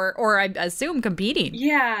anything or I assume competing.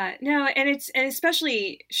 Yeah, no, and it's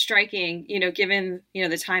especially striking, you know, given, you know,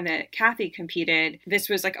 the time that Kathy competed, this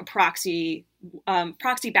was like a proxy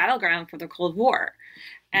battleground for the Cold War.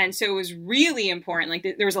 And so it was really important. Like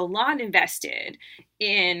there was a lot invested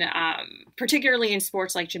in, particularly in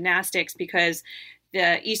sports like gymnastics, because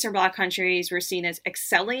the Eastern Bloc countries were seen as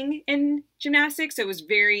excelling in gymnastics. So it was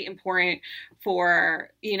very important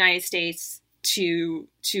for the United States to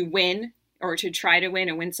win or to try to win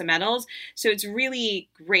and win some medals. So it's really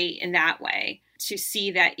great in that way to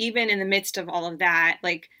see that even in the midst of all of that,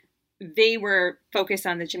 like they were focused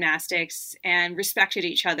on the gymnastics and respected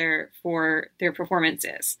each other for their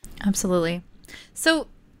performances. Absolutely. So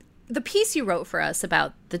the piece you wrote for us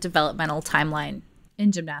about the developmental timeline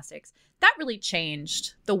in gymnastics, that really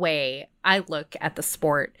changed the way I look at the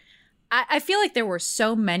sport. I feel like there were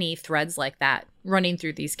so many threads like that running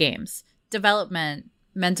through these games. Development,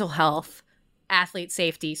 mental health, athlete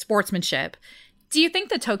safety, sportsmanship. Do you think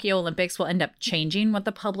the Tokyo Olympics will end up changing what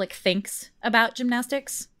the public thinks about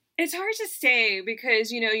gymnastics? It's hard to say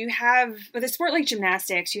because, you know, you have, with a sport like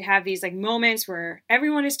gymnastics, you have these like moments where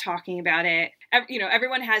everyone is talking about it. You know,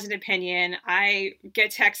 everyone has an opinion. I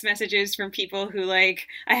get text messages from people who like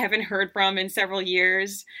I haven't heard from in several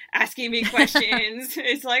years asking me questions.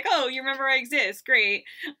 It's like, oh, you remember I exist. Great.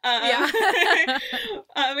 Yeah.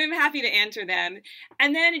 I'm happy to answer them.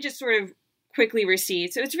 And then it just sort of quickly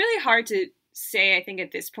recedes. So it's really hard to say, I think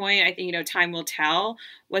at this point. I think, you know, time will tell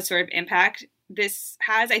what sort of impact this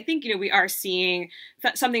has. I think, you know, we are seeing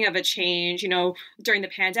something of a change, you know, during the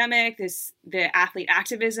pandemic, the athlete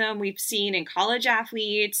activism we've seen in college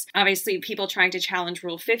athletes, obviously people trying to challenge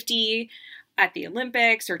Rule 50 at the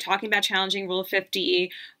Olympics or talking about challenging Rule 50,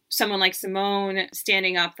 someone like Simone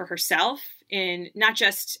standing up for herself in not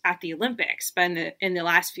just at the Olympics, but in the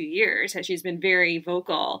last few years, as she's been very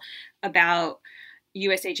vocal about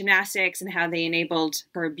USA Gymnastics and how they enabled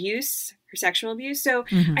her sexual abuse. So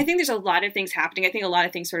I think there's a lot of things happening. I think a lot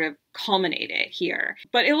of things sort of culminated here,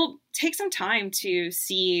 but it will take some time to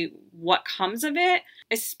see what comes of it,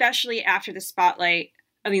 especially after the spotlight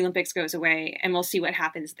of the Olympics goes away, and we'll see what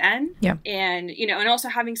happens then. Yeah. And, you know, and also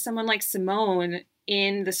having someone like Simone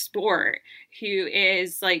in the sport, who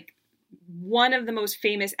is like one of the most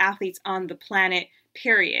famous athletes on the planet,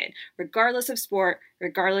 period, regardless of sport,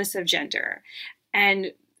 regardless of gender.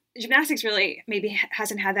 And gymnastics really maybe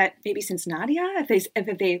hasn't had that maybe since Nadia,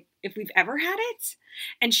 if we've ever had it.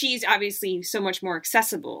 And she's obviously so much more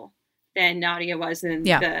accessible than Nadia was in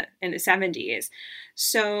the 70s.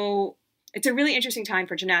 So it's a really interesting time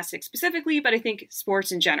for gymnastics specifically, but I think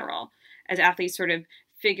sports in general, as athletes sort of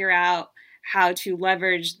figure out how to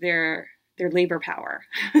leverage their labor power.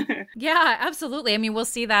 Yeah, absolutely. I mean, we'll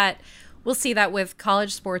see that with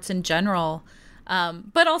college sports in general.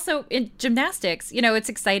 But also in gymnastics, you know, it's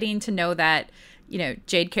exciting to know that, you know,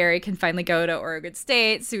 Jade Carey can finally go to Oregon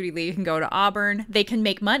State. Sudie Lee can go to Auburn. They can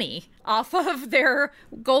make money off of their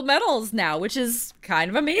gold medals now, which is kind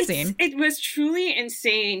of amazing. It was truly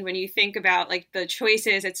insane when you think about like the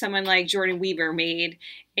choices that someone like Jordan Weber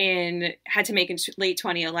had to make in late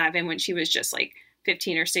 2011 when she was just like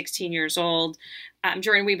 15 or 16 years old.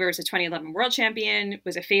 Jordan Weaver was a 2011 world champion,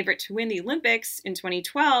 was a favorite to win the Olympics in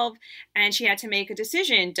 2012, and she had to make a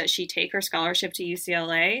decision. Does she take her scholarship to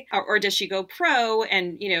UCLA or does she go pro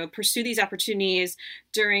and, pursue these opportunities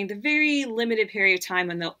during the very limited period of time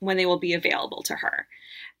when they will be available to her?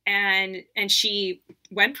 And she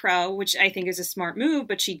went pro, which I think is a smart move,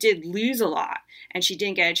 but she did lose a lot and she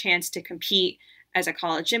didn't get a chance to compete as a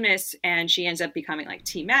college gymnast, and she ends up becoming like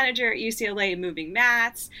team manager at UCLA, moving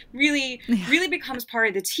mats, really becomes part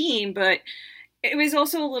of the team. But it was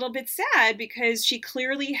also a little bit sad because she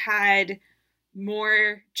clearly had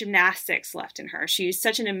more gymnastics left in her. She's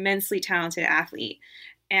such an immensely talented athlete,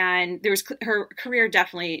 and her career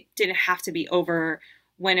definitely didn't have to be over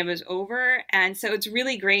when it was over. And so it's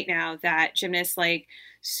really great now that gymnasts like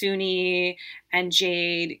Suni and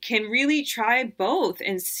Jade can really try both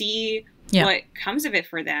and see what comes of it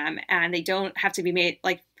for them. And they don't have to make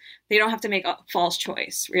a false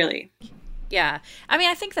choice, really. Yeah. I mean,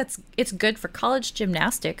 I think it's good for college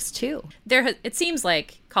gymnastics too. It seems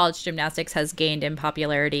like college gymnastics has gained in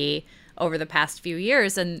popularity over the past few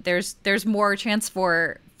years, and there's more chance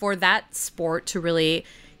for that sport to really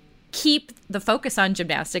keep the focus on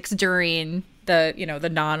gymnastics during the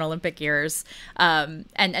non-Olympic years, and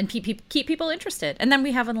keep people interested. And then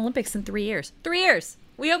we have an Olympics in 3 years. 3 years.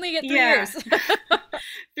 We only get 3 years.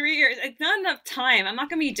 3 years. It's not enough time. I'm not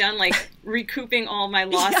going to be done recouping all my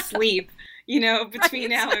lost sleep, between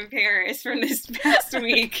now and Paris from this past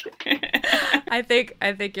week. I think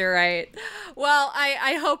you're right. Well,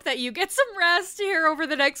 I hope that you get some rest here over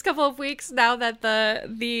the next couple of weeks now that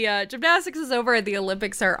the gymnastics is over and the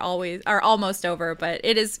Olympics are almost over. But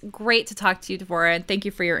it is great to talk to you, Devorah, and thank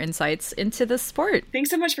you for your insights into the sport. Thanks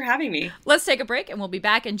so much for having me. Let's take a break, and we'll be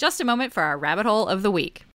back in just a moment for our rabbit hole of the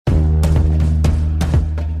week.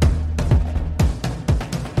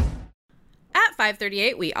 At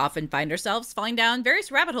 538, we often find ourselves falling down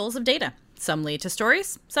various rabbit holes of data. Some lead to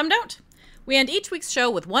stories, some don't. We end each week's show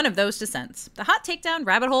with one of those descents, the Hot Takedown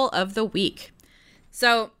rabbit hole of the week.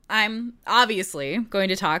 So I'm obviously going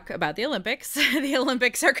to talk about the Olympics. The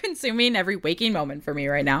Olympics are consuming every waking moment for me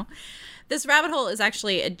right now. This rabbit hole is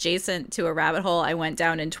actually adjacent to a rabbit hole I went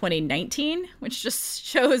down in 2019, which just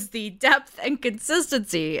shows the depth and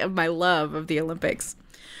consistency of my love of the Olympics.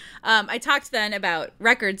 I talked then about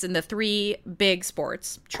records in the three big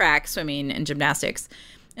sports, track, swimming, and gymnastics.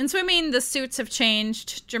 In swimming, the suits have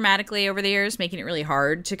changed dramatically over the years, making it really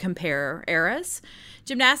hard to compare eras.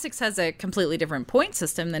 Gymnastics has a completely different point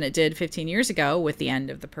system than it did 15 years ago with the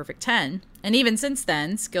end of the Perfect 10. And even since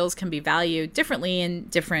then, skills can be valued differently in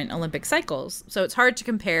different Olympic cycles. So it's hard to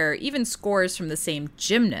compare even scores from the same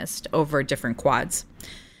gymnast over different quads.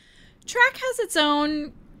 Track has its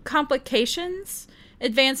own complications.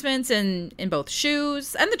 Advancements in both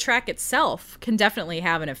shoes and the track itself can definitely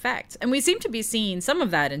have an effect. And we seem to be seeing some of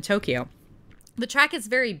that in Tokyo. The track is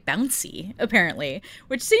very bouncy, apparently,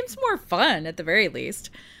 which seems more fun at the very least.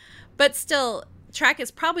 But still, track is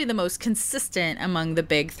probably the most consistent among the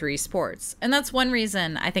big three sports. And that's one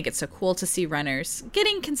reason I think it's so cool to see runners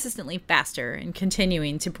getting consistently faster and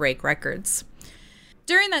continuing to break records.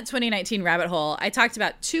 During that 2019 rabbit hole, I talked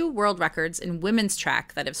about 2 world records in women's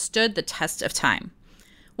track that have stood the test of time.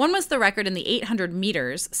 One was the record in the 800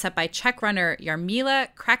 meters set by Czech runner Jarmila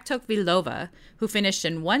Kratochvílová, who finished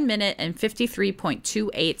in 1 minute and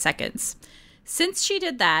 53.28 seconds. Since she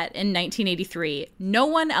did that in 1983, no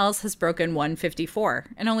one else has broken 1:54,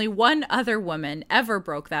 and only one other woman ever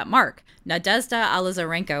broke that mark, Nadezhda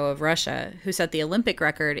Alazarenko of Russia, who set the Olympic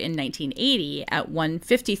record in 1980 at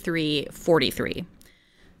 1:53.43.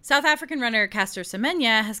 South African runner Caster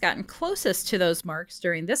Semenya has gotten closest to those marks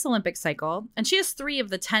during this Olympic cycle, and she has 3 of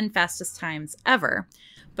the 10 fastest times ever.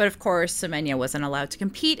 But of course, Semenya wasn't allowed to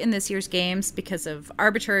compete in this year's games because of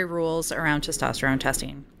arbitrary rules around testosterone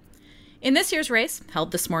testing. In this year's race,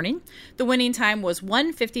 held this morning, the winning time was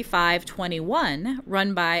 1:55.21,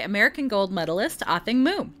 run by American gold medalist Athing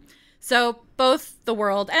Mu. So both the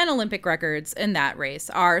world and Olympic records in that race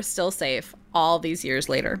are still safe all these years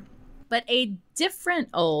later. But a different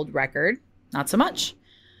old record, not so much.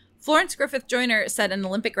 Florence Griffith Joyner set an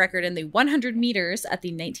Olympic record in the 100 meters at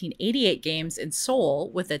the 1988 Games in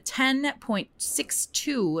Seoul with a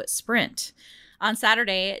 10.62 sprint. On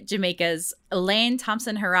Saturday, Jamaica's Elaine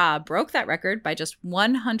Thompson-Herah broke that record by just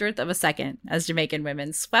 1/100th of a second as Jamaican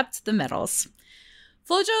women swept the medals.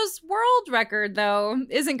 Flojo's world record, though,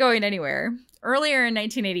 isn't going anywhere. Earlier in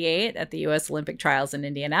 1988, at the U.S. Olympic trials in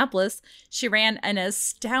Indianapolis, she ran an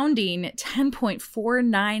astounding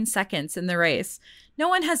 10.49 seconds in the race. No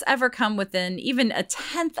one has ever come within even a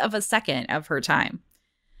 1/10 of a second of her time.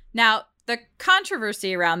 Now, The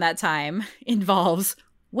controversy around that time involves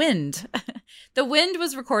wind. The wind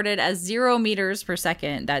was recorded as 0 meters per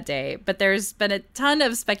second that day, but there's been a ton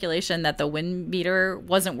of speculation that the wind meter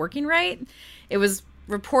wasn't working right. It was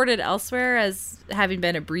reported elsewhere as having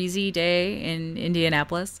been a breezy day in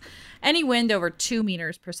Indianapolis. Any wind over 2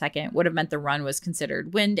 meters per second would have meant the run was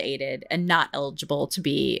considered wind aided and not eligible to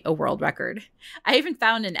be a world record. I even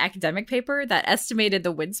found an academic paper that estimated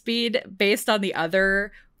the wind speed based on the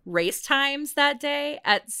other race times that day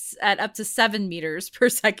at up to 7 meters per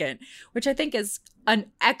second, which I think is an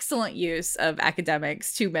excellent use of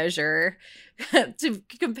academics to measure, to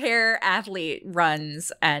compare athlete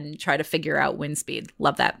runs and try to figure out wind speed.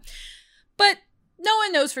 Love that. But no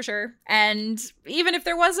one knows for sure. And even if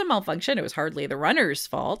there was a malfunction, it was hardly the runner's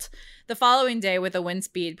fault. The following day, with a wind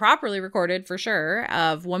speed properly recorded for sure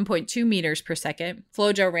of 1.2 meters per second,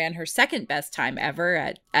 FloJo ran her second best time ever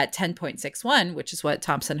at 10.61, which is what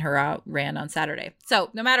Thompson-Herah ran on Saturday.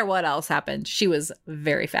 So no matter what else happened, she was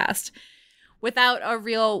very fast. Without a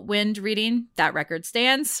real wind reading, that record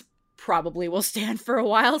stands. Probably will stand for a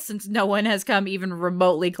while since no one has come even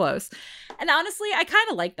remotely close. And honestly, I kind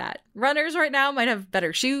of like that. Runners right now might have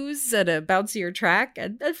better shoes and a bouncier track,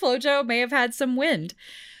 and FloJo may have had some wind.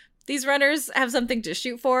 These runners have something to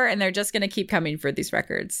shoot for, and they're just going to keep coming for these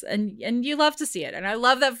records. And you love to see it. And I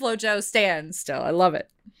love that FloJo stands still. I love it.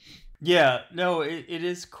 Yeah, no, it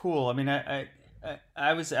is cool. I mean,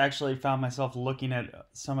 I was actually found myself looking at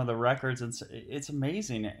some of the records, and it's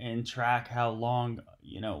amazing in track how long,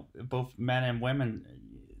 both men and women,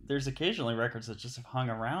 there's occasionally records that just have hung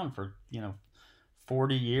around for,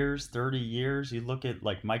 40 years, 30 years. You look at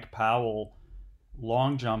like Mike Powell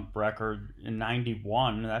long jump record in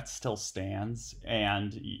 91, that still stands.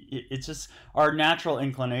 And it's just our natural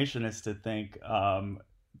inclination is to think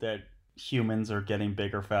that humans are getting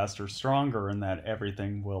bigger, faster, stronger, and that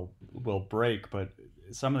everything will break. But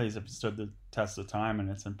some of these have stood the test of time, and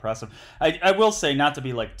it's impressive. I will say, not to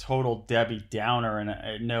be like total Debbie Downer,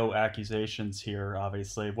 and no accusations here,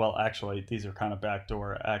 obviously. Well, actually, these are kind of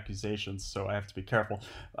backdoor accusations, so I have to be careful.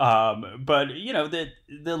 But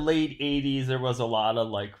the late 80s, there was a lot of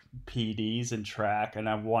like PDs in track, and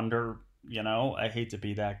I wonder, I hate to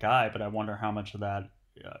be that guy, but I wonder how much of that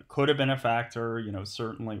could have been a factor.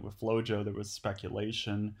 Certainly with FloJo, there was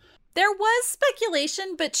speculation. There was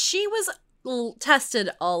speculation, but she was tested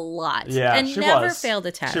a lot. Yeah, and never failed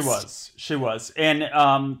a test. She was. And,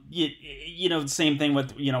 same thing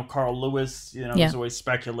with, Carl Lewis, there's always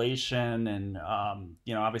speculation. And,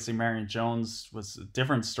 obviously Marion Jones was a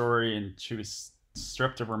different story, and she was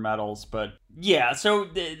stripped of her medals. But yeah, so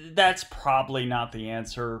that's probably not the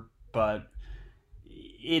answer, but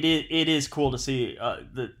it is cool to see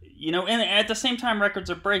and at the same time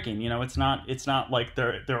records are breaking. It's not like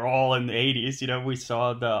they're all in the 80s. We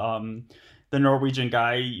saw the Norwegian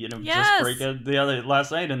guy just break it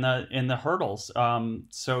last night in the hurdles.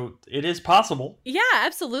 So it is possible. Yeah,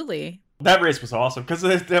 absolutely. That race was awesome because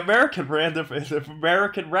the American ran the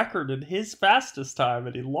American record in his fastest time,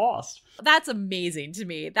 and he lost. That's amazing to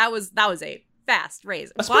me. That was a fast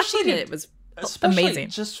race. Especially watching it was amazing.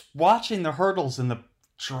 Just watching the hurdles in the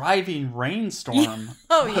driving rainstorm.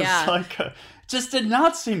 Just did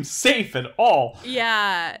not seem safe at all.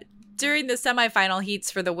 Yeah. During the semifinal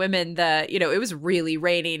heats for the women, it was really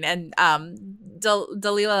raining, and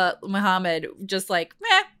Dalila Muhammad just like,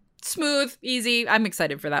 smooth, easy. I'm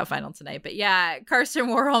excited for that final tonight. But yeah, Karsten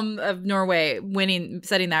Warholm of Norway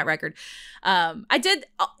setting that record. I did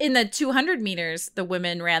in the 200 meters, the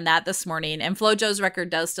women ran that this morning, and FloJo's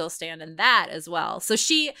record does still stand in that as well. So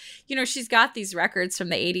she, she's got these records from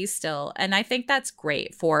the 80s still. And I think that's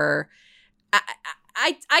great for,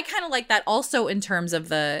 I kind of like that also in terms of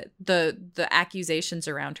the accusations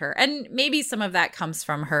around her. And maybe some of that comes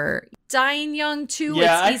from her dying young too.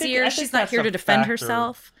 Yeah, it's easier. She's not here to defend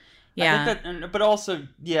herself. Yeah. I think that, but also,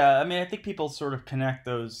 I mean, I think people sort of connect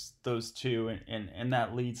those two, and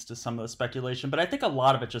that leads to some of the speculation. But I think a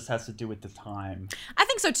lot of it just has to do with the time. I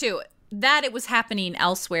think so too. That it was happening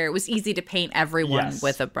elsewhere. It was easy to paint everyone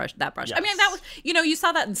with that brush. Yes. I mean, that was, you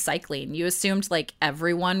saw that in cycling. You assumed like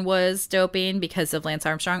everyone was doping because of Lance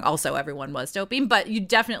Armstrong. Also, everyone was doping, but you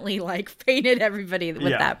definitely like painted everybody with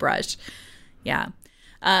that brush. Yeah.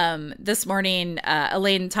 This morning,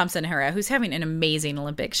 Elaine Thompson-Herah, who's having an amazing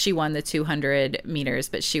Olympics, she won the 200 meters,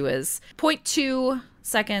 but she was 0.2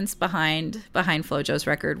 seconds behind FloJo's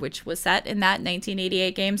record, which was set in that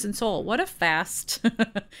 1988 games in Seoul. What a fast!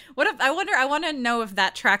 I want to know if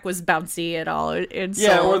that track was bouncy at all in Seoul.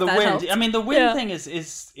 Yeah, or the wind. Helped. I mean, the wind thing is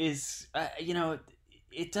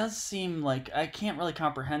it does seem like I can't really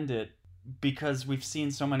comprehend it because we've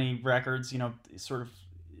seen so many records, sort of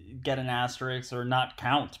get an asterisk or not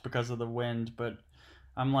count because of the wind. But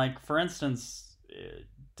I'm like, for instance,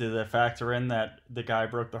 did they factor in that the guy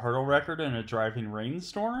broke the hurdle record in a driving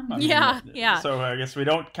rainstorm? Yeah. So I guess we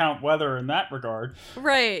don't count weather in that regard.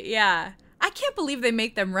 Right, yeah. I can't believe they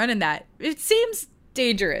make them run in that. It seems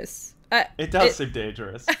dangerous. It does seem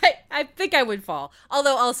dangerous. I think I would fall.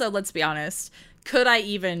 Although, also, let's be honest, could I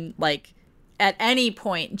even, like, at any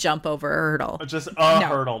point jump over a hurdle? Just a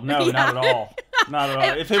hurdle. No, not at all. Not at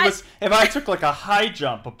all. If I took like a high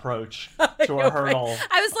jump approach to a hurdle. Right?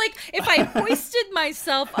 I was like, if I hoisted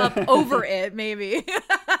myself up over it, maybe.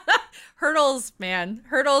 Hurdles, man.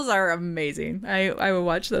 Hurdles are amazing. I would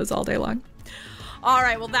watch those all day long. All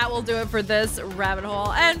right, well, that will do it for this rabbit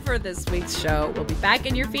hole and for this week's show. We'll be back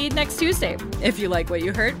in your feed next Tuesday. If you like what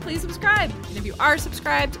you heard, please subscribe. And if you are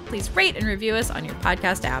subscribed, please rate and review us on your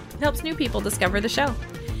podcast app. It helps new people discover the show.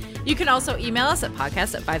 You can also email us at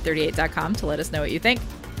podcast@538.com to let us know what you think.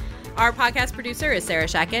 Our podcast producer is Sarah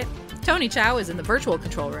Shackett. Tony Chow is in the virtual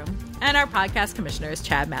control room. And our podcast commissioner is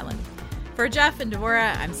Chad Matlin. For Jeff and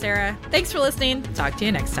Devorah, I'm Sarah. Thanks for listening. Talk to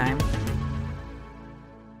you next time.